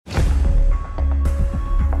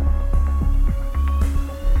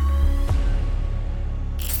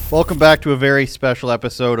Welcome back to a very special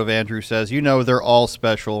episode of Andrew Says. You know they're all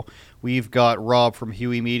special. We've got Rob from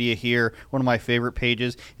Huey Media here, one of my favorite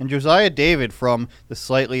pages, and Josiah David from the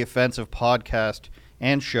Slightly Offensive podcast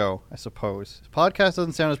and show, I suppose. His podcast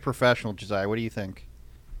doesn't sound as professional, Josiah. What do you think?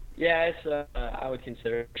 Yeah, it's I would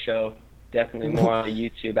consider a show definitely more on a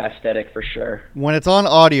YouTube aesthetic for sure. When it's on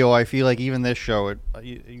audio, I feel like even this show,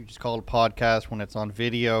 you just call it a podcast. When it's on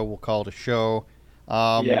video, we'll call it a show.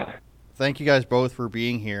 Yeah. Thank you guys both for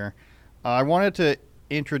being here. I wanted to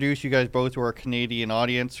introduce you guys both to our Canadian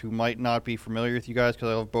audience who might not be familiar with you guys because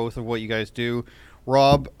I love both of what you guys do.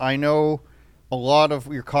 Rob, I know a lot of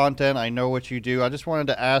your content. I know what you do. I just wanted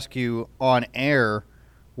to ask you on air,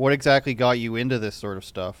 what exactly got you into this sort of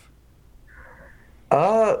stuff?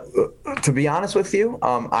 To be honest with you,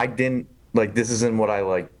 I didn't this isn't what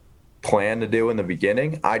I planned to do in the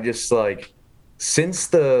beginning. I just since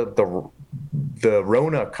the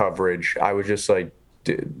Rona coverage, I was just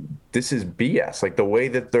this is BS. Like the way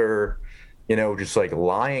that they're, just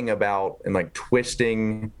lying about and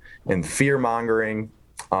twisting and fear mongering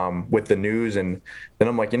with the news. And then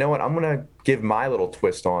I'm like, you know what? I'm going to give my little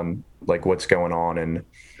twist on what's going on. And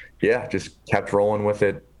yeah, just kept rolling with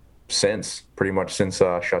it pretty much since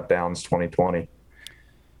shutdowns 2020.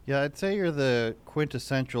 Yeah, I'd say you're the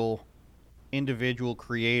quintessential individual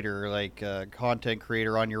creator, content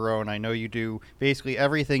creator on your own. I know you do basically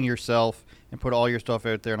everything yourself and put all your stuff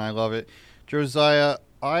out there, and I love it. Josiah,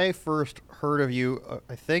 I first heard of you,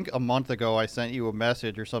 I think a month ago. I sent you a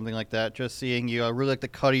message or something like that, just seeing you. I really like the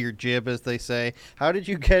cut of your jib, as they say. How did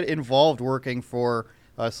you get involved working for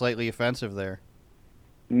Slightly Offensive there?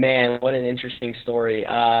 Man, what an interesting story.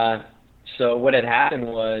 So what had happened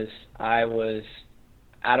was I was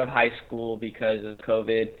out of high school because of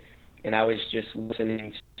COVID, and I was just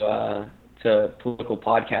listening to political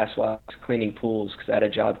podcasts while I was cleaning pools because I had a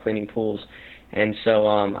job cleaning pools. And so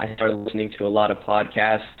I started listening to a lot of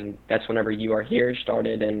podcasts, and that's whenever You Are Here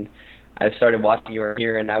started. And I started watching You Are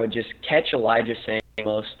Here, and I would just catch Elijah saying the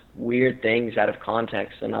most weird things out of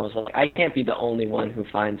context. And I was like, I can't be the only one who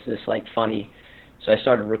finds this funny. So I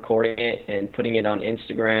started recording it and putting it on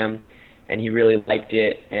Instagram, and he really liked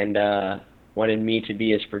it and wanted me to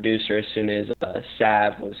be his producer as soon as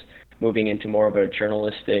Sav was moving into more of a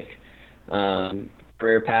journalistic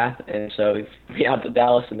career path. And so he flew me out to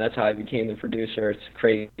Dallas, and that's how I became the producer. It's a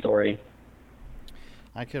crazy story.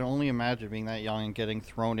 I can only imagine being that young and getting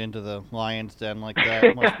thrown into the lion's den like that.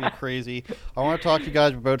 It must be crazy. I want to talk to you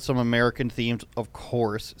guys about some American themes, of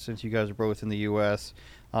course, since you guys are both in the U.S.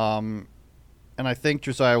 And I think,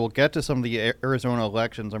 Josiah, we'll get to some of the Arizona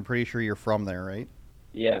elections. I'm pretty sure you're from there, right?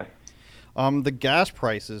 Yeah. The gas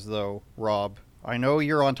prices, though, Rob, I know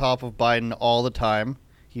you're on top of Biden all the time.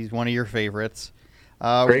 He's one of your favorites.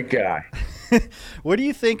 Great guy. What do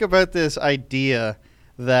you think about this idea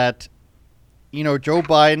that, Joe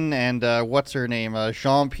Biden and what's her name,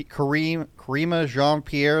 Karima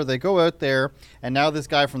Jean-Pierre, they go out there, and now this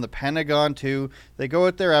guy from the Pentagon, too, they go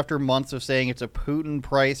out there after months of saying it's a Putin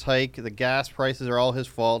price hike, the gas prices are all his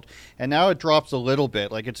fault, and now it drops a little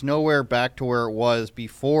bit. It's nowhere back to where it was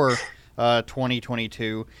before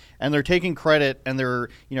 2022, and they're taking credit, and they're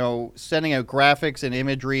sending out graphics and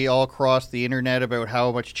imagery all across the internet about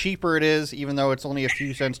how much cheaper it is, even though it's only a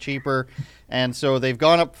few cents cheaper. And so they've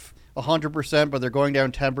gone up 100%, but they're going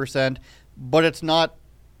down 10%. But it's not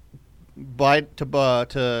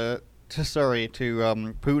to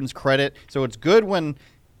Putin's credit. So it's good when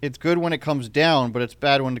it comes down, but it's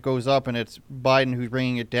bad when it goes up, and it's Biden who's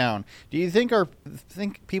bringing it down. Do you think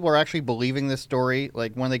people are actually believing this story?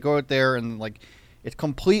 When they go out there and it's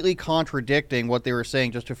completely contradicting what they were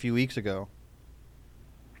saying just a few weeks ago.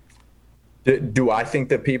 Do I think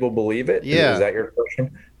that people believe it? Yeah. Is that your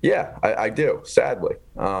question? Yeah, I do. Sadly.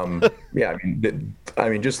 Yeah. I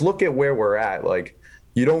mean, just look at where we're at.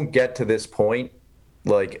 You don't get to this point,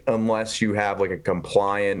 unless you have a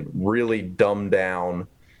compliant, really dumbed down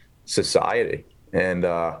society. And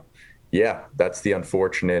yeah, that's the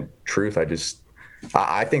unfortunate truth.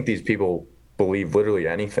 I think these people believe literally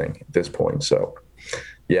anything at this point. So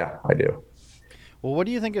yeah, I do. Well, what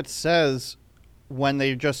do you think it says when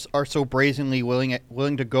they just are so brazenly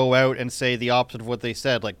willing to go out and say the opposite of what they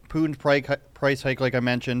said? Putin's price hike, like I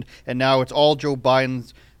mentioned, and now it's all Joe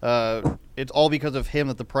Biden's, it's all because of him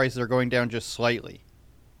that the prices are going down just slightly.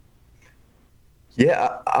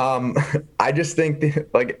 Yeah, I just think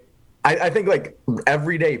I think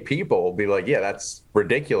everyday people will be like, yeah, that's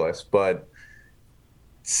ridiculous. But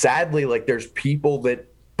sadly, there's people that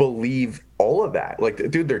believe all of that.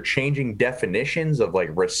 Dude, they're changing definitions of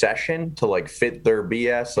recession to fit their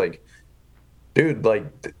BS. Dude, like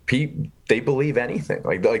they believe anything.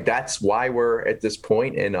 Like that's why we're at this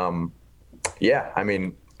point. And yeah, I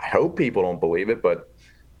mean, I hope people don't believe it, but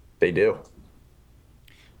they do.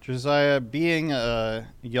 Josiah, being a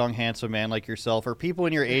young, handsome man like yourself, or people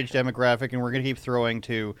in your age demographic, and we're going to keep throwing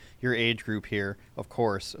to your age group here, of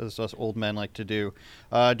course, as us old men like to do.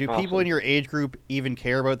 Do people in Awesome. your age group even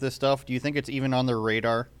care about this stuff? Do you think it's even on their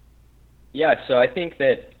radar? Yeah, so I think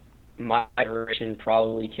that my generation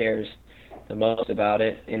probably cares the most about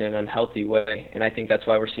it in an unhealthy way, and I think that's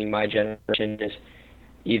why we're seeing my generation is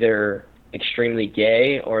either extremely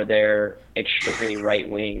gay or they're extremely right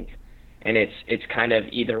wing, and it's kind of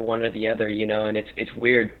either one or the other, and it's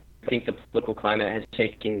weird. I think the political climate has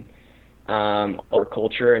taken our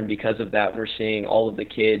culture, and because of that, we're seeing all of the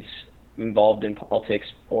kids involved in politics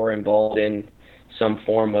or involved in some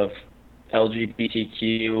form of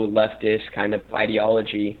LGBTQ leftist kind of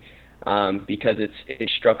ideology because it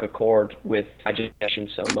struck a chord with my generation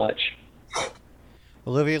so much.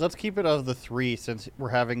 Olivia, let's keep it of the three since we're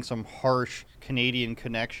having some harsh Canadian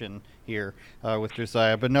connection here with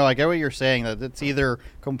Josiah. But no, I get what you're saying, that it's either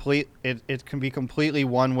it can be completely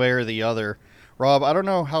one way or the other. Rob, I don't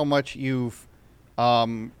know how much you've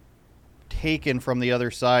um, taken from the other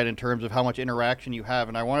side in terms of how much interaction you have,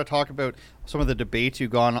 and I want to talk about some of the debates you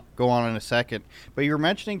go on in a second. But you were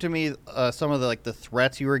mentioning to me some of the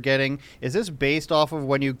threats you were getting. Is this based off of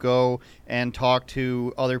when you go and talk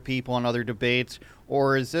to other people on other debates,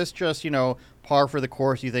 or is this just par for the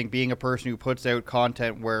course? You think being a person who puts out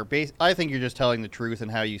content where I think you're just telling the truth and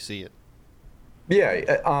how you see it.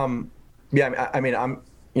 Yeah. Yeah. I mean,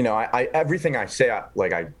 I everything I say,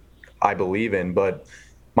 I believe in, but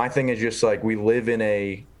my thing is just like we live in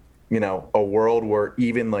a world where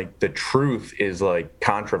even like the truth is like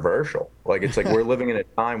controversial. Like it's like we're living in a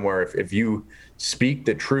time where if you speak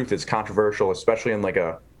the truth, it's controversial, especially in like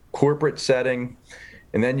a corporate setting.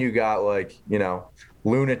 And then you got like,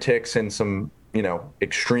 lunatics and some,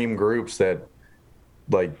 extreme groups that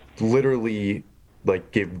like literally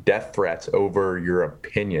like give death threats over your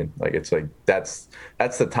opinion. Like it's like that's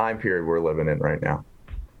the time period we're living in right now.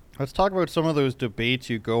 Let's talk about some of those debates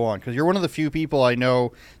you go on, because you're one of the few people I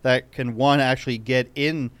know that can, one, actually get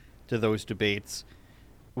into those debates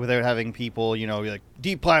without having people, like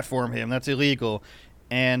deplatform him. That's illegal.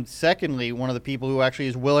 And secondly, one of the people who actually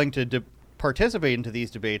is willing to participate into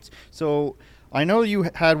these debates. So I know you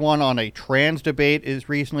had one on a trans debate is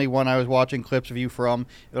recently one I was watching clips of you from,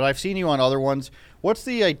 but I've seen you on other ones. What's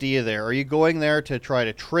the idea there? Are you going there to try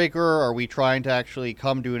to trigger? Are we trying to actually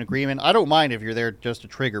come to an agreement? I don't mind if you're there just to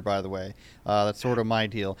trigger, by the way. That's sort of my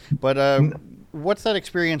deal. But what's that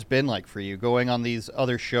experience been like for you, going on these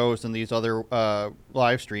other shows and these other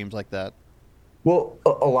live streams like that? Well, a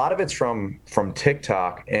lot of it's from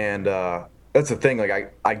TikTok, and that's the thing.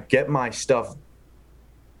 Like I get my stuff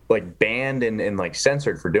like banned and like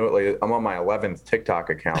censored for doing it. Like I'm on my 11th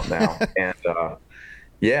TikTok account now, and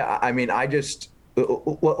yeah, I mean, I just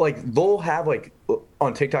like they'll have like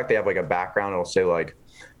on TikTok they have like a background. It'll say like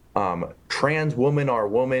trans women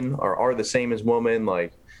are the same as woman,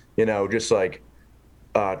 like just like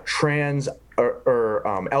trans or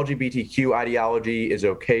LGBTQ ideology is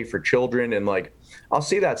okay for children, and like I'll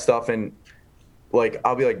see that stuff and like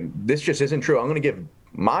I'll be like, this just isn't true. I'm gonna give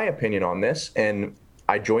my opinion on this, and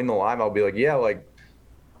I join the live. I'll be like, yeah, like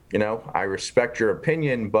I respect your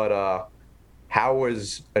opinion, but how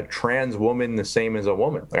is a trans woman the same as a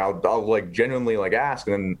woman? Like I'll like genuinely like ask,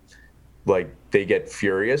 and then like they get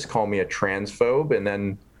furious, call me a transphobe, and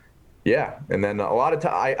then yeah, and then a lot of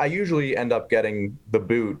time I usually end up getting the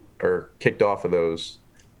boot or kicked off of those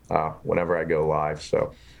whenever I go live.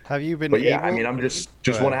 So, Have you been but yeah, I able? mean, I'm Go just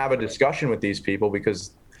want ahead. to have a discussion with these people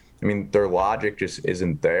because I mean their logic just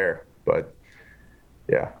isn't there. But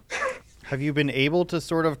yeah. Have you been able to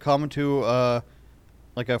sort of come to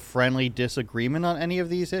like a friendly disagreement on any of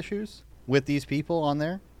these issues with these people on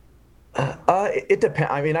there? It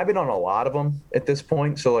depends. I mean, I've been on a lot of them at this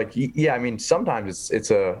point. So like, yeah, I mean, sometimes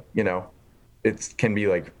it's a, it can be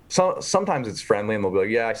like, sometimes it's friendly and they'll be like,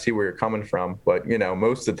 yeah, I see where you're coming from. But,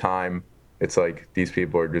 most of the time it's like these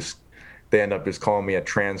people are just, they end up just calling me a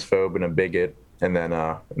transphobe and a bigot and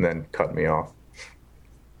then cut me off.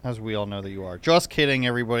 As we all know that you are. Just kidding,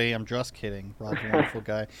 everybody. I'm just kidding. Rob's a wonderful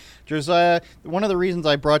guy. Josiah, one of the reasons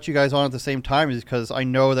I brought you guys on at the same time is because I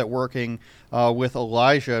know that working with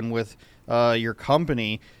Elijah and with your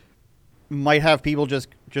company might have people just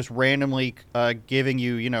randomly giving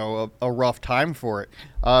you, a rough time for it.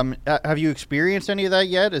 Have you experienced any of that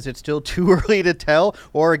yet? Is it still too early to tell?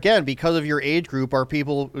 Or again, because of your age group, are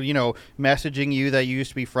people, messaging you that you used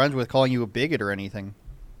to be friends with, calling you a bigot or anything?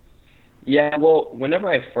 Yeah, well, whenever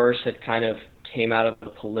I first had kind of came out of the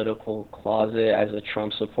political closet as a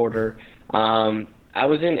Trump supporter. I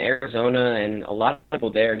was in Arizona, and a lot of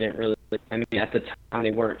people there didn't really, I mean, at the time,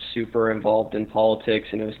 they weren't super involved in politics,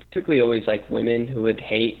 and it was typically always like women who would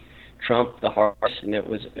hate Trump the hardest, and it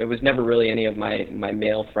was never really any of my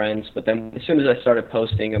male friends. But then as soon as I started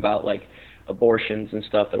posting about like abortions and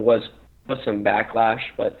stuff, there was some backlash,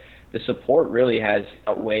 but the support really has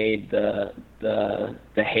outweighed the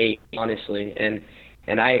hate, honestly.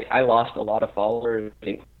 And I lost a lot of followers, I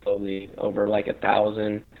think probably over like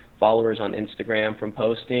 1,000 followers on Instagram from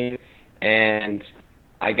posting, and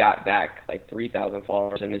I got back like 3,000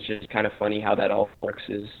 followers. And it's just kind of funny how that all works,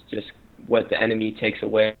 is just what the enemy takes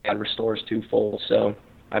away, God restores twofold. So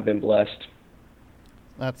I've been blessed.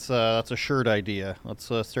 That's a shirt idea. Let's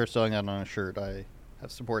start selling that on a shirt. I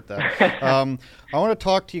support that. I want to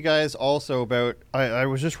talk to you guys also about, I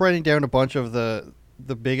was just writing down a bunch of the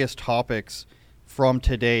biggest topics from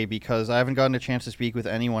today because I haven't gotten a chance to speak with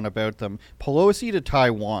anyone about them. Pelosi to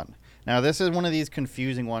Taiwan. Now, this is one of these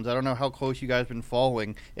confusing ones. I don't know how close you guys have been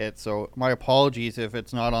following it, so my apologies if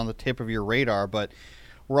it's not on the tip of your radar. But,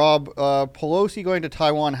 Rob, Pelosi going to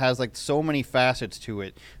Taiwan has like so many facets to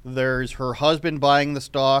it. There's her husband buying the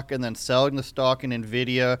stock and then selling the stock in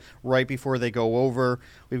NVIDIA right before they go over.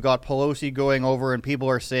 We've got Pelosi going over, and people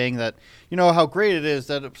are saying that, you know, how great it is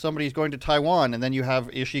that somebody's going to Taiwan. And then you have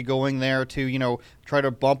Ishii going there to, you know, try to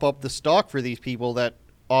bump up the stock for these people that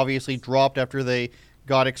obviously dropped after they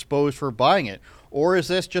got exposed for buying it. Or is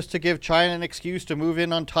this just to give China an excuse to move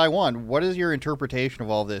in on Taiwan? What is your interpretation of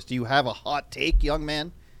all this? Do you have a hot take, young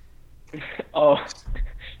man? Oh,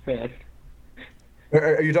 man.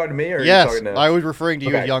 Are you talking to me, or are yes, you talking to... I was referring to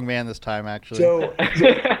you Okay. as young man this time, actually.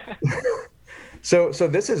 So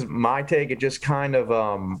this is my take. It just kind of,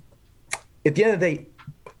 at the end of the day,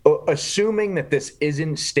 assuming that this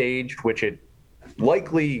isn't staged, which it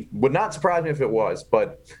likely would not surprise me if it was,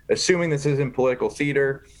 but assuming this isn't political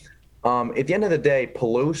theater, at the end of the day,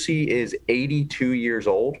 Pelosi is 82 years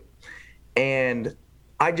old, and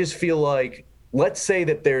I just feel like, let's say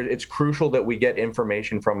that it's crucial that we get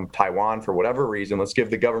information from Taiwan for whatever reason. Let's give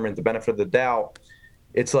the government the benefit of the doubt.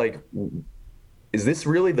 It's like, is this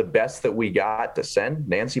really the best that we got to send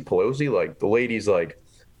Nancy Pelosi? Like, the lady's like,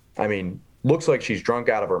 I mean, looks like she's drunk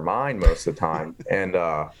out of her mind most of the time. And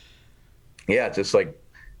yeah, just like,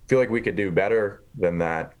 feel like we could do better than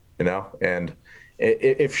that, you know? And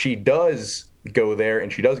if she does go there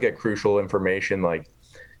and she does get crucial information, like,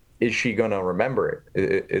 is she going to remember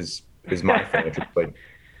it? Is my thing. It's just like,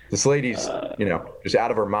 this lady's, you know, just out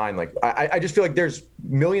of her mind. Like, I just feel like there's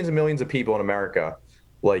millions and millions of people in America.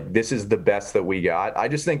 Like, this is the best that we got. I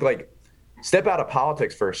just think, like, step out of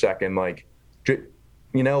politics for a second. Like,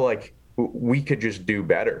 you know, like, we could just do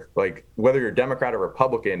better. Like, whether you're Democrat or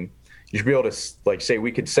Republican, you should be able to, like, say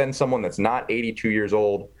we could send someone that's not 82 years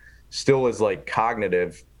old, still is, like,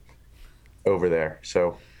 cognitive over there.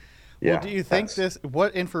 So, yeah. Well, do you think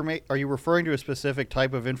what information, are you referring to a specific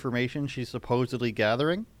type of information she's supposedly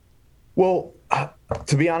gathering? Well,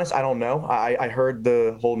 to be honest, I don't know. I heard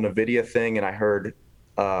the whole NVIDIA thing, and I heard,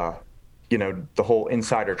 you know, the whole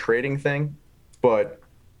insider trading thing. But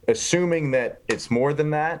assuming that it's more than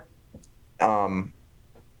that,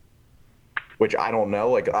 which I don't know.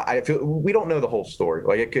 Like, I feel we don't know the whole story.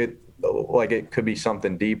 Like, it could be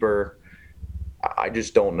something deeper. I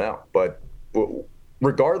just don't know. But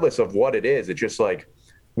regardless of what it is, it's just like,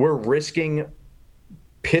 we're risking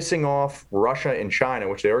pissing off Russia and China,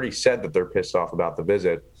 which they already said that they're pissed off about the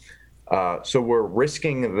visit. So we're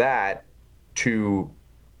risking that to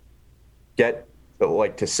get,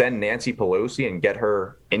 like, to send Nancy Pelosi and get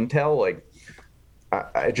her intel. Like,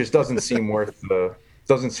 it just doesn't seem worth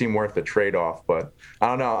the trade-off. But I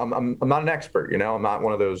don't know. I'm not an expert, you know. I'm not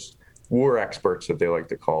one of those war experts that they like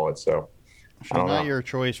to call it. So she's not your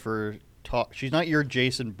choice for talk. She's not your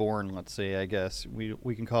Jason Bourne, let's say. I guess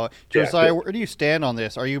we can call it. Josiah, yeah. Where do you stand on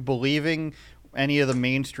this? Are you believing any of the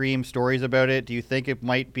mainstream stories about it? Do you think it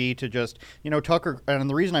might be to just, you know, Tucker? And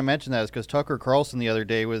the reason I mention that is because Tucker Carlson the other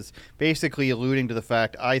day was basically alluding to the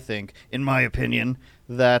fact, I think, in my opinion,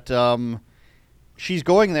 that she's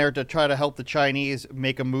going there to try to help the Chinese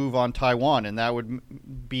make a move on Taiwan, and that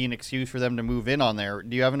would be an excuse for them to move in on there.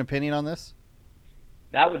 Do you have an opinion on this?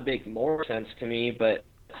 That would make more sense to me, but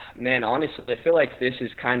man, honestly, I feel like this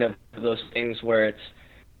is kind of those things where it's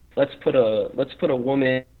let's put a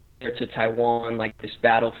woman there to Taiwan, like this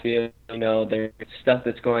battlefield, you know, there's stuff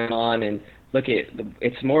that's going on, and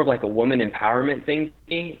it's more of like a woman empowerment thing to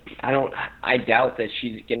me. I doubt that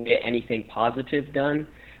she's gonna get anything positive done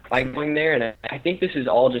by going there, and I think this is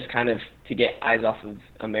all just kind of to get eyes off of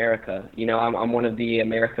America. You know, I'm one of the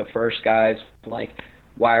America First guys. Like,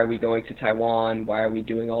 why are we going to Taiwan? Why are we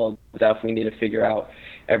doing all the stuff? We need to figure out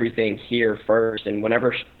everything here first. And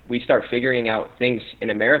whenever we start figuring out things in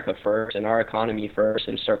America first and our economy first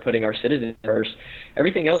and start putting our citizens first,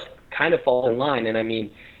 everything else kind of falls in line. And I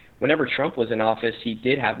mean, whenever Trump was in office, he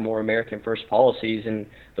did have more American first policies, and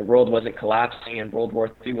the world wasn't collapsing and World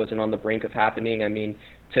War III wasn't on the brink of happening. I mean,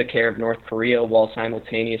 took care of North Korea while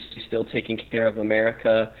simultaneously still taking care of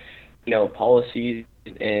America, you know, policies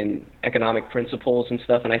and economic principles and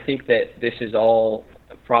stuff. And I think that this is all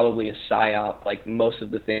probably a psyop. Like most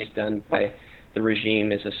of the things done by the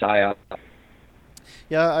regime is a psyop.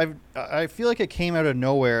 Yeah, I feel like it came out of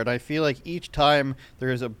nowhere, and I feel like each time there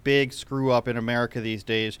is a big screw up in America these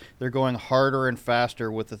days, they're going harder and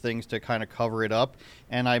faster with the things to kind of cover it up.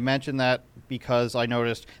 And I mentioned that because I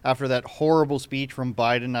noticed after that horrible speech from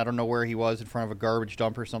Biden, I don't know where he was, in front of a garbage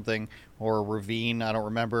dump or something, or a ravine, I don't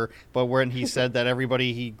remember, but when he said that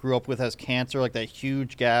everybody he grew up with has cancer, like that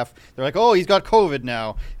huge gaffe, they're like, oh, he's got COVID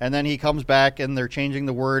now. And then he comes back and they're changing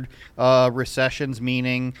the word recession's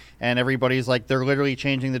meaning, and everybody's like, they're literally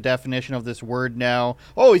changing the definition of this word now.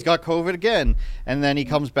 Oh, he's got COVID again. And then he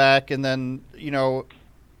comes back, and then, you know,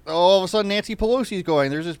 all of a sudden Nancy Pelosi's going.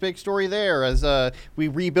 There's this big story there as we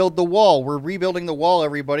rebuild the wall. We're rebuilding the wall,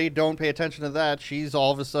 everybody. Don't pay attention to that. She's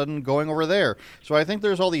all of a sudden going over there. So I think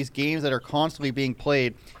there's all these games that are constantly being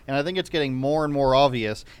played, and I think it's getting more and more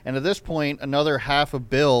obvious. And at this point, another half a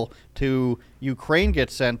bill to Ukraine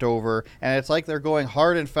gets sent over, and it's like they're going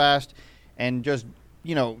hard and fast and just,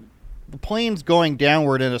 you know, the plane's going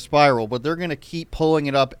downward in a spiral, but they're going to keep pulling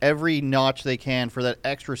it up every notch they can for that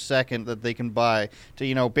extra second that they can buy to,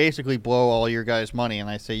 you know, basically blow all your guys' money. And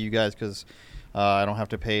I say you guys because I don't have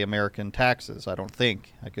to pay American taxes, I don't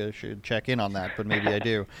think. Should check in on that, but maybe I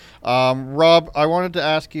do. Rob, I wanted to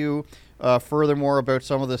ask you furthermore about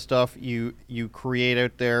some of the stuff you create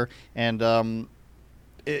out there. And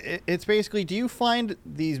it's basically, do you find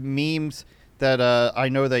these memes that I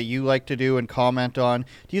know that you like to do and comment on,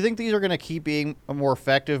 do you think these are going to keep being more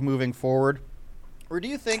effective moving forward? Or do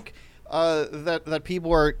you think that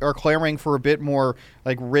people are clamoring for a bit more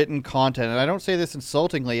like written content? And I don't say this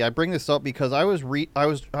insultingly. I bring this up because I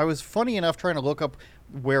was funny enough trying to look up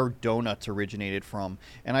where donuts originated from.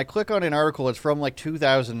 And I click on an article, it's from like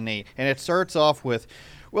 2008, and it starts off with,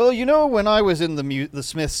 well, you know, when I was in the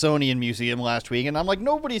Smithsonian Museum last week, and I'm like,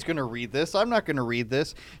 nobody's going to read this. I'm not going to read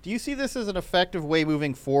this. Do you see this as an effective way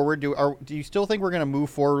moving forward? Do you still think we're going to move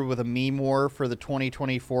forward with a meme war for the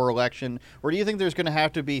 2024 election? Or do you think there's going to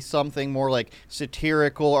have to be something more like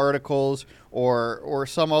satirical articles or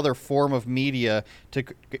some other form of media to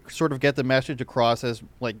sort of get the message across as,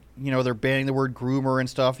 like, you know, they're banning the word groomer and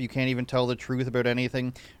stuff. You can't even tell the truth about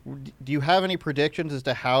anything. Do you have any predictions as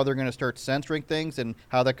to how they're going to start censoring things and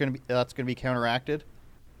how that's going to be counteracted?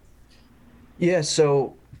 Yeah,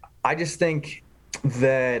 so I think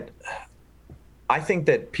that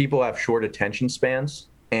people have short attention spans,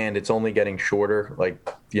 and it's only getting shorter,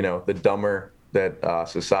 like, you know, the dumber that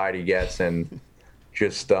society gets, and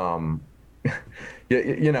just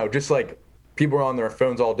you know, just like people are on their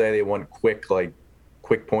phones all day, they want quick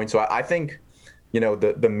points. So I think, you know,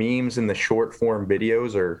 the memes and the short form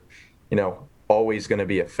videos are, you know, always going to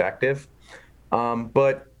be effective.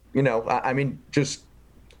 But, you know, I mean, just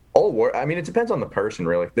I mean, it depends on the person,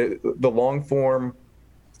 really. The long form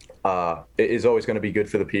is always going to be good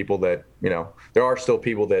for the people that, you know, there are still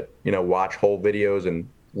people that, you know, watch whole videos and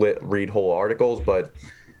read whole articles, but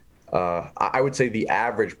I would say the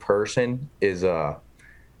average person is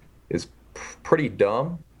pretty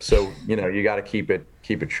dumb. So, you know, you got to keep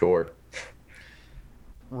it short.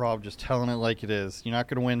 Rob, just telling it like it is. You're not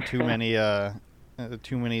going to win too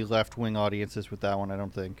many left-wing audiences with that one, I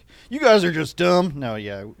don't think. You guys are just dumb. No,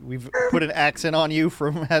 yeah, we've put an accent on you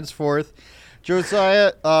from henceforth.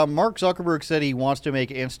 Josiah, Mark Zuckerberg said he wants to make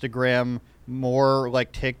Instagram more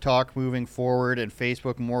like TikTok moving forward and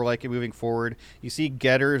Facebook more like it moving forward. You see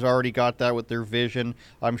Getter's already got that with their vision.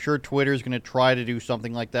 I'm sure Twitter's going to try to do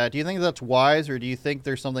something like that. Do you think that's wise, or do you think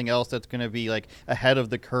there's something else that's going to be like ahead of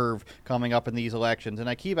the curve coming up in these elections? And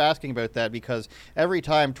I keep asking about that because every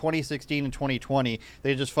time, 2016 and 2020,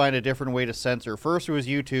 they just find a different way to censor. First it was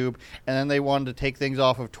YouTube, and then they wanted to take things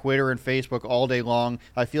off of Twitter and Facebook all day long.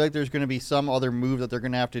 I feel like there's going to be some other move that they're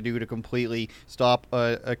going to have to do to completely stop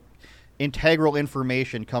integral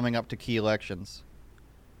information coming up to key elections.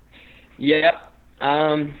 Yeah,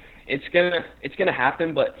 it's gonna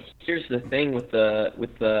happen. But here's the thing with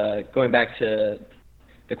the going back to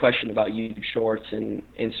the question about YouTube Shorts and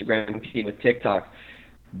Instagram competing with TikTok.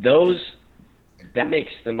 That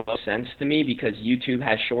makes the most sense to me because YouTube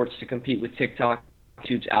has Shorts to compete with TikTok,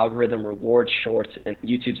 YouTube's algorithm rewards shorts, and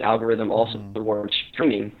YouTube's algorithm also rewards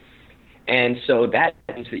streaming. And so that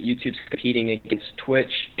means that YouTube's competing against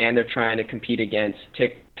Twitch, and they're trying to compete against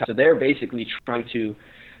TikTok. So they're basically trying to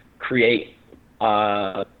create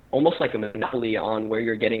almost like a monopoly on where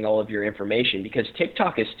you're getting all of your information, because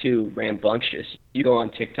TikTok is too rambunctious. You go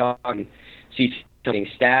on TikTok and see something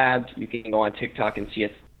stabbed. You can go on TikTok and see a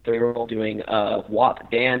 3-year-old doing a WAP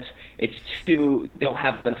dance. It's too, they don't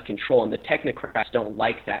have enough control, and the technocrats don't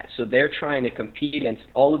like that. So they're trying to compete against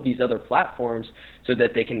all of these other platforms so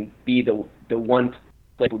that they can be the one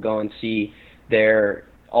place people go and see their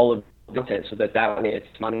all of the content, so that way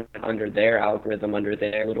it's monitored under their algorithm, under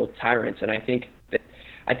their little tyrants. And I think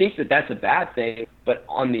that that's a bad thing. But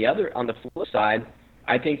on the flip side,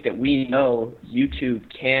 I think that we know YouTube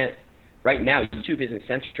can't. Right now, YouTube isn't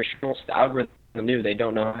censoring. The algorithm new. They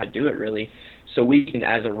don't know how to do it really. So we can,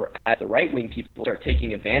 as the right-wing people, start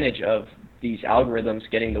taking advantage of these algorithms,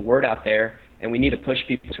 getting the word out there, and we need to push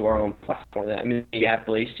people to our own platform. I mean, you have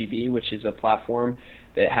Blaze TV, which is a platform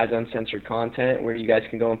that has uncensored content where you guys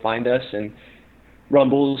can go and find us, and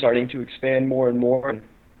Rumble is starting to expand more and more. And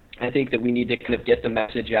I think that we need to kind of get the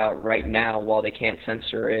message out right now while they can't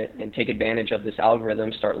censor it, and take advantage of this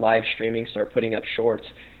algorithm, start live streaming, start putting up shorts,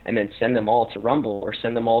 and then send them all to Rumble or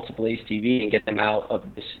send them all to Blaze TV and get them out of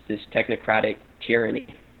this technocratic tyranny.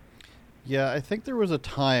 Yeah, I think there was a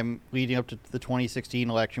time leading up to the 2016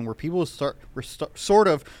 election where people were sort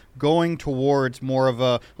of going towards more of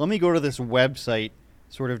a, let me go to this website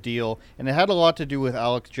sort of deal. And it had a lot to do with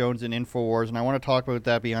Alex Jones and InfoWars, and I want to talk about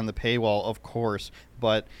that behind the paywall, of course.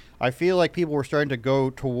 But I feel like people were starting to go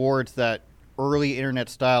towards that early internet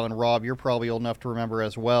style, and Rob, you're probably old enough to remember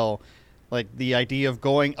as well. Like the idea of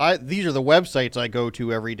going, these are the websites I go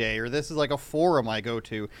to every day, or this is like a forum I go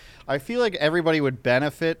to. I feel like everybody would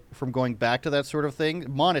benefit from going back to that sort of thing,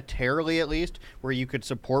 monetarily at least, where you could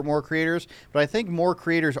support more creators. But I think more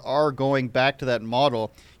creators are going back to that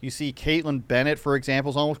model. You see Caitlin Bennett, for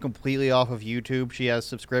example, is almost completely off of YouTube. She has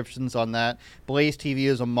subscriptions on that. Blaze TV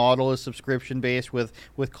as a model is subscription-based with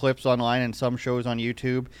clips online and some shows on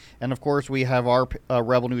YouTube. And, of course, we have our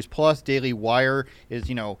Rebel News Plus. Daily Wire is,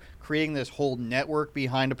 creating this whole network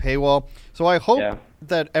behind a paywall. So I hope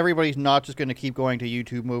that everybody's not just going to keep going to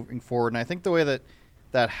YouTube moving forward. And I think the way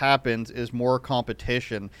that happens is more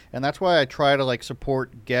competition. And that's why I try to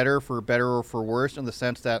support Getter for better or for worse, in the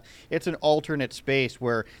sense that it's an alternate space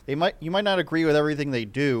where you might not agree with everything they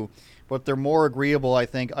do, but they're more agreeable, I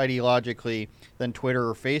think, ideologically than Twitter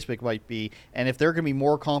or Facebook might be. And if there can be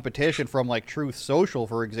more competition from Truth Social,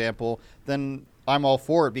 for example, then I'm all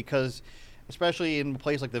for it, because especially in a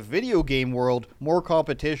place like the video game world, more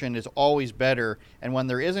competition is always better. And when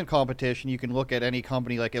there isn't competition, you can look at any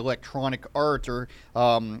company like Electronic Arts or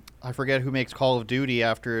I forget who makes Call of Duty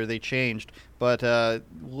after they changed. But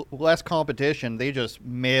less competition, they just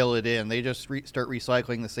mail it in. They just start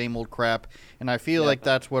recycling the same old crap. And I feel like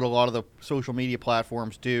that's what a lot of the social media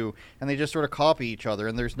platforms do. And they just sort of copy each other.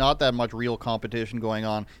 And there's not that much real competition going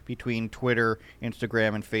on between Twitter,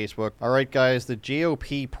 Instagram, and Facebook. All right, guys, the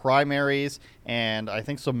GOP primaries and I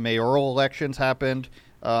think some mayoral elections happened.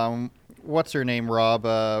 What's her name, Rob?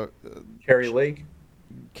 Kari Lake?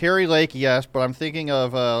 Kari Lake, yes, but I'm thinking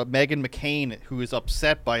of Meghan McCain, who is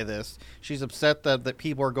upset by this. She's upset that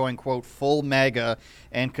people are going, quote, full MAGA,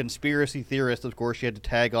 and conspiracy theorists, of course, she had to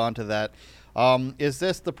tag on to that. Is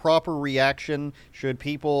this the proper reaction? Should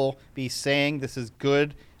people be saying this is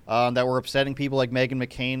good, that we're upsetting people like Meghan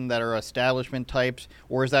McCain that are establishment types,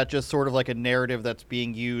 or is that just sort of like a narrative that's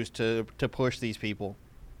being used to push these people?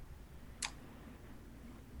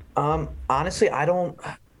 Honestly, I don't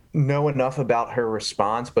know enough about her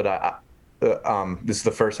response, but this is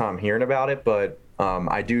the first time I'm hearing about it. But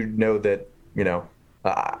I do know that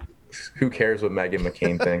who cares what Meghan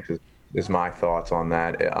McCain thinks is my thoughts on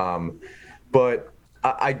that. But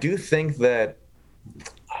I do think that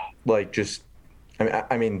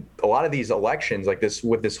I mean, a lot of these elections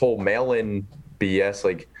with this whole mail-in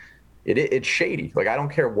BS, it's shady. I don't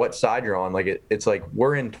care what side you're on. It's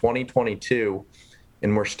we're in 2022.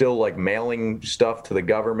 And we're still mailing stuff to the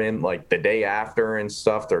government the day after and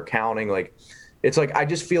stuff. They're counting. I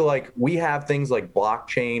just feel like we have things like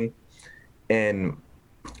blockchain and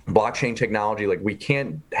blockchain technology. We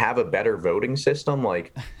can't have a better voting system. I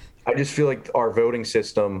just feel like our voting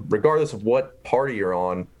system, regardless of what party you're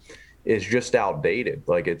on, is just outdated.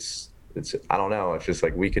 It's I don't know. It's just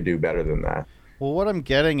we could do better than that. Well, what I'm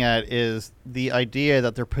getting at is the idea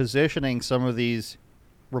that they're positioning some of these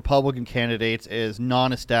Republican candidates is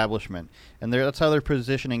non-establishment, and that's how they're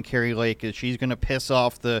positioning Kari Lake, is she's going to piss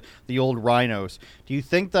off the old rhinos. Do you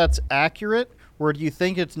think that's accurate, or do you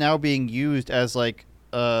think it's now being used as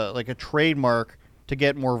like a trademark to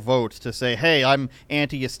get more votes, to say, hey, I'm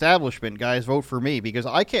anti-establishment, guys, vote for me, because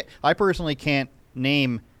I personally can't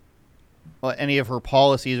name any of her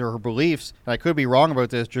policies or her beliefs. And I could be wrong about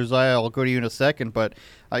this, Josiah. I'll go to you in a second, but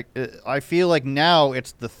I feel like now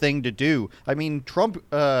it's the thing to do. I mean, Trump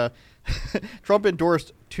Trump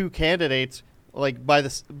endorsed two candidates like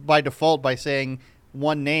by default by saying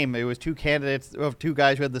one name. It was two candidates of two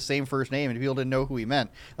guys who had the same first name, and people didn't know who he meant.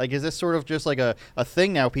 Like, is this sort of just like a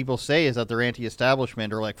thing now people say, is that they're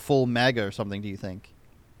anti-establishment or like full MAGA or something, do you think?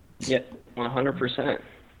 Yeah, 100%.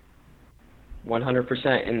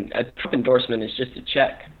 100%. And a Trump endorsement is just a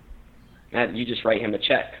check. You just write him a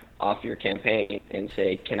check off your campaign and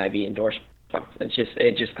say, can I be endorsed?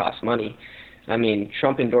 It just costs money. I mean,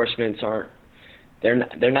 Trump endorsements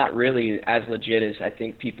they're not really as legit as I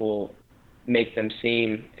think people make them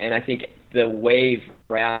seem. And I think the wave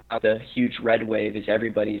around, the huge red wave, is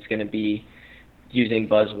everybody's going to be using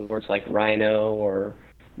buzzwords like Rhino or,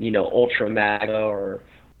 ultra MAGA or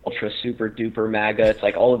ultra super duper MAGA. It's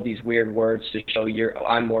like all of these weird words to show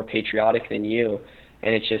I'm more patriotic than you.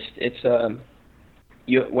 And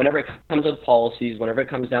whenever it comes to the policies, whenever it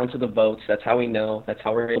comes down to the votes, that's how we know. That's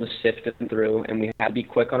how we're able to sift them through, and we have to be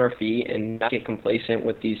quick on our feet and not get complacent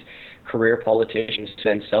with these career politicians to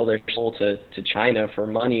then sell their soul to China for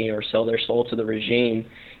money or sell their soul to the regime.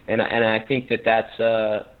 And I think that's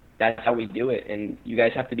how we do it. And you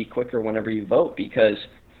guys have to be quicker whenever you vote, because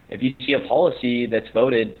if you see a policy that's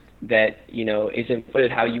voted that isn't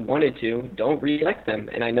voted how you want it to, don't re-elect them.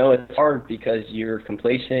 And I know it's hard because you're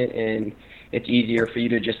complacent, and it's easier for you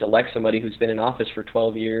to just elect somebody who's been in office for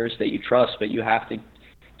 12 years that you trust, but you have to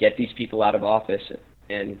get these people out of office,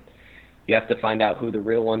 and you have to find out who the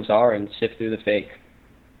real ones are and sift through the fake.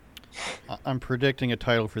 I'm predicting a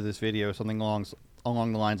title for this video, something along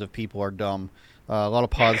the lines of "People are dumb." A lot of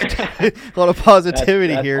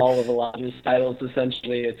positivity that's here. All of Elijah's titles,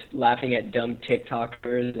 essentially. It's laughing at dumb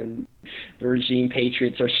TikTokers and the regime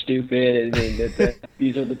patriots are stupid. And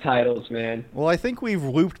these are the titles, man. Well, I think we've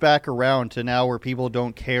looped back around to now where people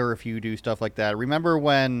don't care if you do stuff like that. Remember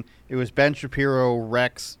when it was Ben Shapiro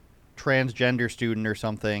Rex transgender student or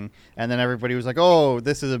something, and then everybody was like, oh,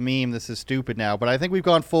 this is a meme, this is stupid now. But I think we've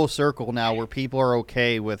gone full circle now where people are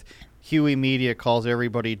okay with Huey Media calls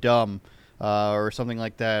everybody dumb. Or something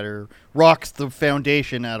like that, or rocks the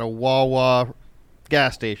foundation at a Wawa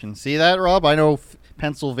gas station. See that, Rob? I know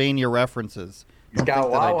Pennsylvania references. He's got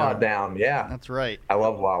Wawa down, yeah. That's right. I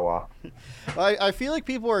love Wawa. I feel like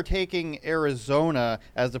people are taking Arizona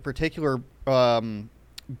as a particular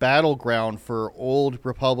battleground for old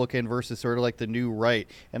Republican versus sort of like the new right.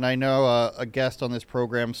 And I know a guest on this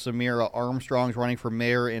program, Samira Armstrong's running for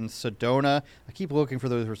mayor in Sedona. I keep looking for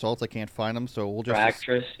those results. I can't find them, so we'll just...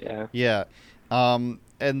 Actress, yeah. Yeah.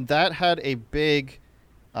 And that had a big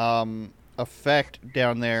effect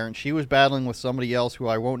down there, and she was battling with somebody else who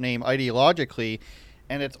I won't name ideologically,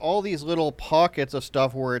 and it's all these little pockets of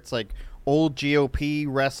stuff where it's like old GOP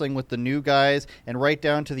wrestling with the new guys, and right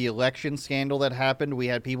down to the election scandal that happened. We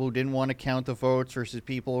had people who didn't want to count the votes versus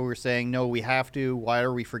people who were saying, no, we have to. Why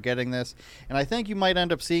are we forgetting this? And I think you might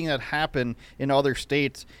end up seeing that happen in other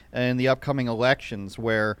states in the upcoming elections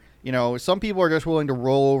where, some people are just willing to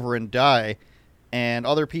roll over and die, and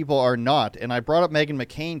other people are not. And I brought up Meghan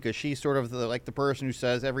McCain because she's sort of the person who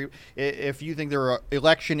says if you think there are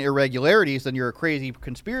election irregularities, then you're a crazy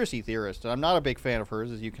conspiracy theorist. And I'm not a big fan of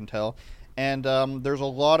hers, as you can tell. And there's a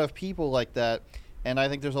lot of people like that. And I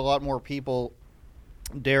think there's a lot more people,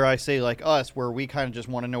 dare I say, like us, where we kind of just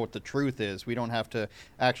want to know what the truth is. We don't have to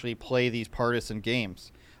actually play these partisan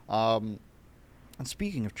games. And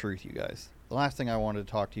speaking of truth, you guys, the last thing I wanted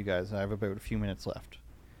to talk to you guys, and I have about a few minutes left.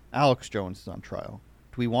 Alex Jones is on trial.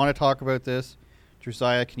 Do we want to talk about this?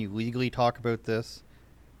 Josiah, can you legally talk about this?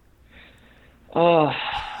 I'm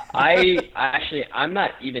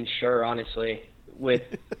not even sure, honestly, with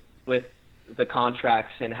the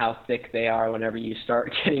contracts and how thick they are whenever you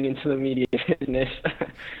start getting into the media business.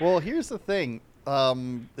 Well, here's the thing.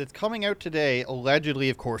 It's coming out today, allegedly,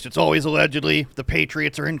 of course. It's always allegedly. The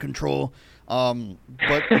Patriots are in control.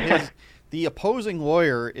 But the opposing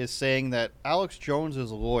lawyer is saying that Alex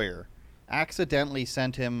Jones's lawyer accidentally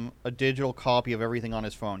sent him a digital copy of everything on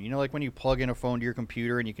his phone. Like when you plug in a phone to your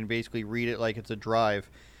computer and you can basically read it like it's a drive.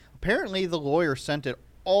 Apparently, the lawyer sent it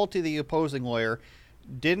all to the opposing lawyer,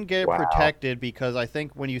 didn't get it protected because I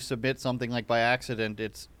think when you submit something like by accident,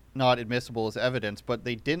 it's not admissible as evidence. But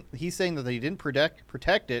they didn't. He's saying that they didn't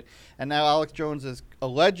protect it, and now Alex Jones is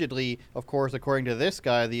allegedly, of course, according to this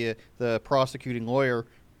guy, the prosecuting lawyer,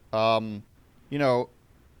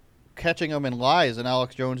 catching him in lies, and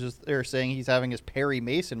Alex Jones is there saying he's having his Perry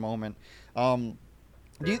Mason moment.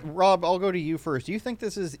 Rob, I'll go to you first. Do you think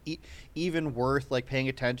this is even worth like paying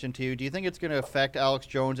attention to? Do you think it's going to affect Alex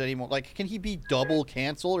Jones anymore? Like, can he be double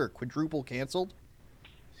canceled or quadruple canceled?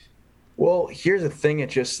 Well, here's the thing.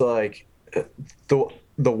 It's just like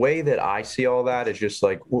the way that I see all that is just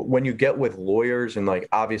like when you get with lawyers and like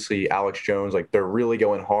obviously Alex Jones, like they're really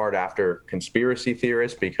going hard after conspiracy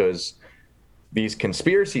theorists because these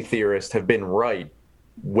conspiracy theorists have been right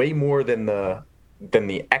way more than the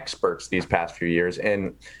experts these past few years.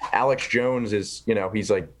 And Alex Jones is,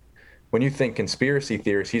 he's like, when you think conspiracy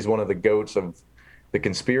theorists, he's one of the goats of the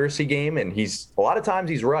conspiracy game, and he's a lot of times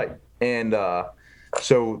he's right. And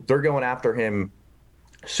so they're going after him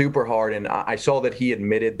super hard. And I saw that he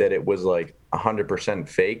admitted that it was like 100%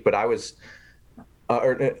 fake, but I was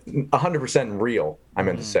or 100% real, I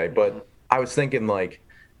meant to say. But I was thinking, like,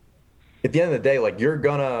 at the end of the day, like,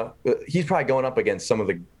 he's probably going up against some of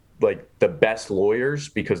the best lawyers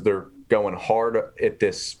because they're going hard at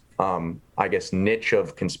this, I guess, niche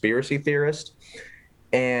of conspiracy theorists.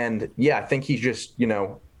 And yeah, I think he's just,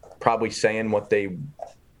 probably saying what they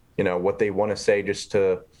want to say just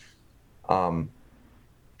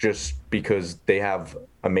because they have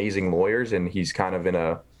amazing lawyers, and he's kind of in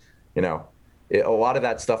a lot of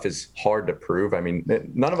that stuff is hard to prove. I mean,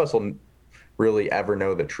 none of us will really ever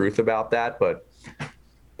know the truth about that, but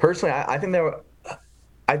personally, I think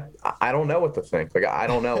I don't know what to think. Like, I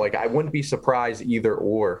don't know. Like, I wouldn't be surprised either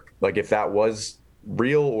or, like, if that was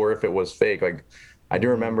real or if it was fake. Like, I do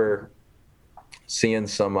remember seeing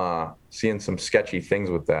some sketchy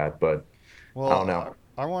things with that, but I don't know.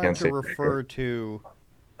 I wanted to refer to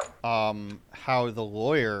how the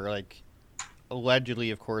lawyer, like,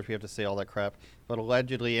 allegedly, of course, we have to say all that crap, but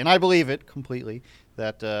allegedly, and I believe it completely,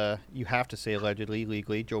 that you have to say allegedly,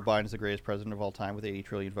 legally, Joe Biden is the greatest president of all time with 80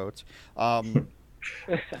 trillion votes.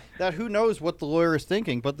 That who knows what the lawyer is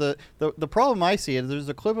thinking. But the problem I see is there's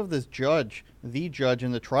a clip of this judge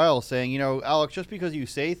in the trial saying, Alex, just because you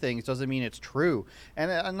say things doesn't mean it's true.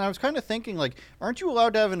 And I was kind of thinking, like, aren't you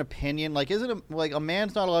allowed to have an opinion? Like, isn't it like a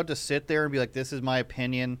man's not allowed to sit there and be like, this is my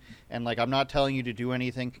opinion, and like, I'm not telling you to do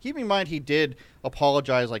anything? Keep in mind, he did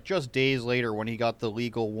apologize like just days later when he got the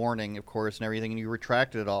legal warning, of course, and everything, and he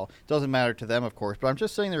retracted it all. Doesn't matter to them, of course, but I'm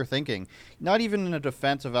just sitting there thinking, not even in a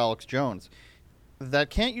defense of Alex Jones,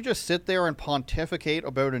 that can't you just sit there and pontificate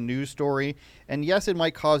about a news story? And yes, it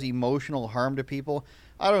might cause emotional harm to people.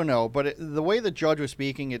 I don't know, but the way the judge was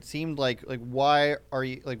speaking, it seemed like why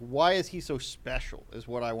is he so special is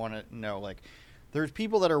what I want to know. Like, there's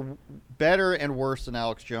people that are better and worse than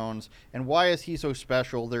Alex Jones, and why is he so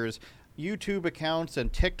special? There's YouTube accounts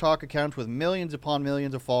and TikTok accounts with millions upon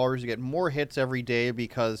millions of followers. You get more hits every day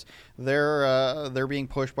because they're being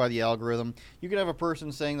pushed by the algorithm. You could have a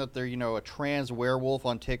person saying that they're a trans werewolf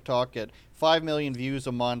on TikTok, get 5 million views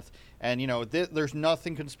a month, and there's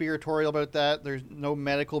nothing conspiratorial about that. There's no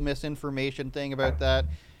medical misinformation thing about that.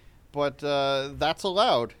 But that's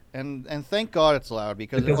allowed, and thank God it's allowed,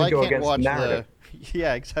 because if I can't watch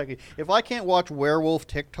yeah, exactly. If I can't watch werewolf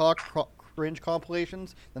TikTok cringe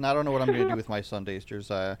compilations, then I don't know what I'm going to do with my Sundays,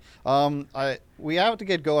 Josiah. We have to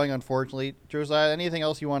get going, unfortunately. Josiah, anything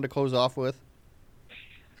else you wanted to close off with?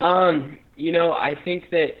 I think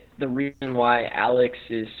that the reason why Alex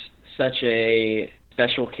is such a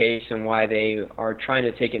special case and why they are trying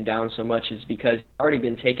to take him down so much is because he's already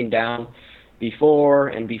been taken down before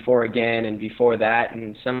and before again and before that,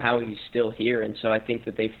 and somehow he's still here. And so I think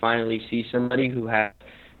that they finally see somebody who has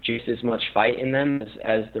just as much fight in them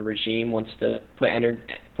as the regime wants to put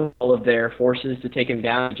all of their forces to take him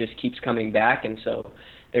down. It just keeps coming back, and so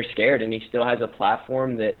they're scared. And he still has a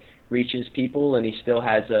platform that reaches people, and he still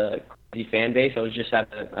has a crazy fan base. I was just at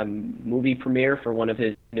a movie premiere for one of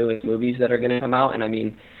his newest movies that are going to come out, and I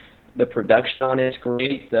mean, the production on it is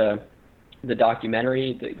great. The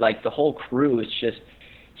documentary, the whole crew, it's just,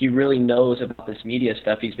 he really knows about this media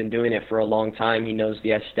stuff. He's been doing it for a long time. He knows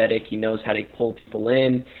the aesthetic. He knows how to pull people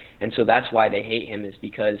in. And so that's why they hate him, is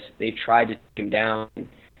because they've tried to take him down.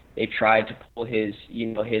 They've tried to pull his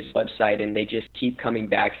website, and they just keep coming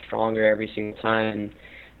back stronger every single time. And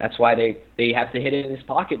that's why they have to hit it in his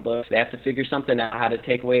pocketbook. They have to figure something out how to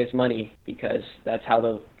take away his money, because that's how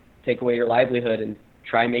they'll take away your livelihood and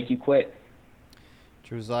try and make you quit.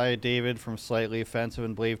 Josiah David from Slightly Offensive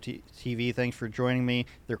and Blave TV, thanks for joining me.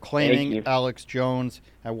 They're claiming Alex Jones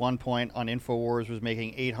at one point on InfoWars was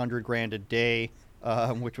making $800,000 a day,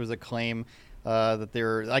 which was a claim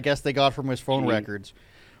that I guess they got from his phone records.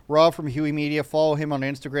 Rob from Huey Media, follow him on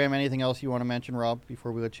Instagram. Anything else you want to mention, Rob,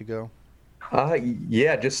 before we let you go?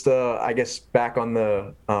 Yeah, just I guess back on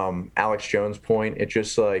the Alex Jones point, it's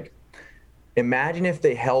just like, imagine if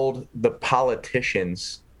they held the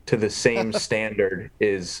politicians to the same standard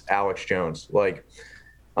as Alex Jones. Like,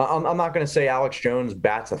 I'm not going to say Alex Jones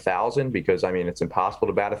bats 1,000 because, I mean, it's impossible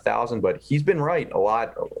to bat 1,000, but he's been right a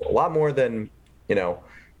lot more than,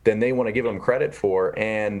 than they want to give him credit for.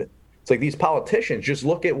 And it's like these politicians, just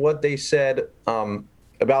look at what they said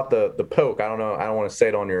about the poke. I don't know. I don't want to say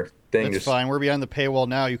it on your thing. That's fine. We're behind the paywall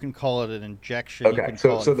now. You can call it an injection. Okay. You can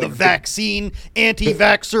call it the vaccine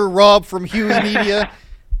anti-vaxxer Rob from Hughes Media.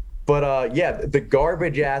 But yeah, the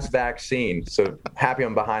garbage ass vaccine. So happy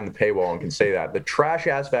I'm behind the paywall and can say that. The trash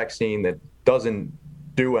ass vaccine that doesn't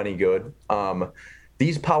do any good.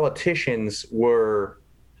 These politicians were,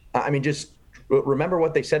 I mean, just remember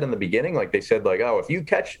what they said in the beginning. Like they said, like, oh, if you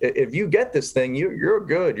get this thing, you're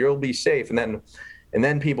good, you'll be safe. And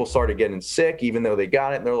then people started getting sick, even though they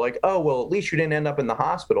got it. And they're like, oh, well, at least you didn't end up in the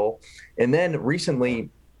hospital. And then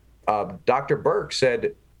recently, Dr. Burke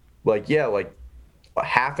said, like, yeah, like,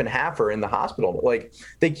 half and half are in the hospital. Like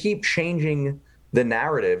they keep changing the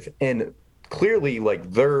narrative, and clearly, like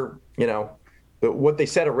they're, what they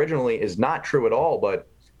said originally is not true at all. But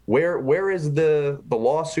where is the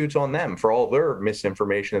lawsuits on them for all their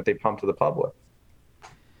misinformation that they pump to the public?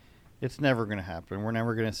 It's never going to happen. We're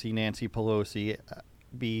never going to see Nancy Pelosi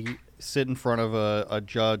sit in front of a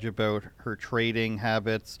judge about her trading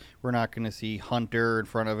habits. We're not going to see Hunter in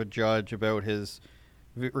front of a judge about his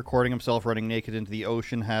recording himself running naked into the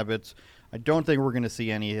ocean habits. I don't think we're going to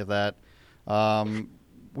see any of that.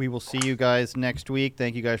 We will see you guys next week.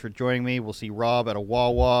 Thank you guys for joining me. We'll see Rob at a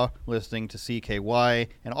Wawa listening to CKY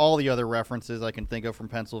and all the other references I can think of from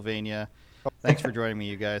Pennsylvania. Thanks for joining me,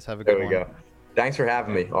 you guys. Have a good one. There we go. Thanks for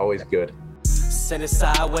having me. Always good. Senate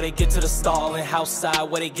side where they get to the stall, and House side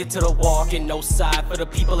where they get to the walk, and no side for the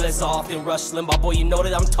people as often. Rush Limbaugh, boy, you know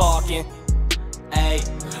that I'm talking.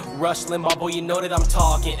 Ayy, Rush Limbaugh, boy, you know that I'm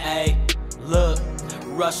talking. Ayy, look,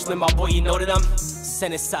 Rush Limbaugh, boy, you know that I'm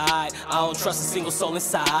Senate side. I don't trust a single soul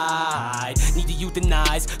inside. Need to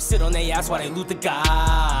euthanize, sit on their ass while they loot the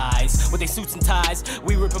guys with their suits and ties.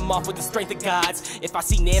 We rip them off with the strength of gods. If I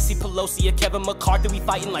see Nancy Pelosi or Kevin McCarthy, we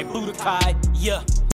fighting like Budokai. Yeah.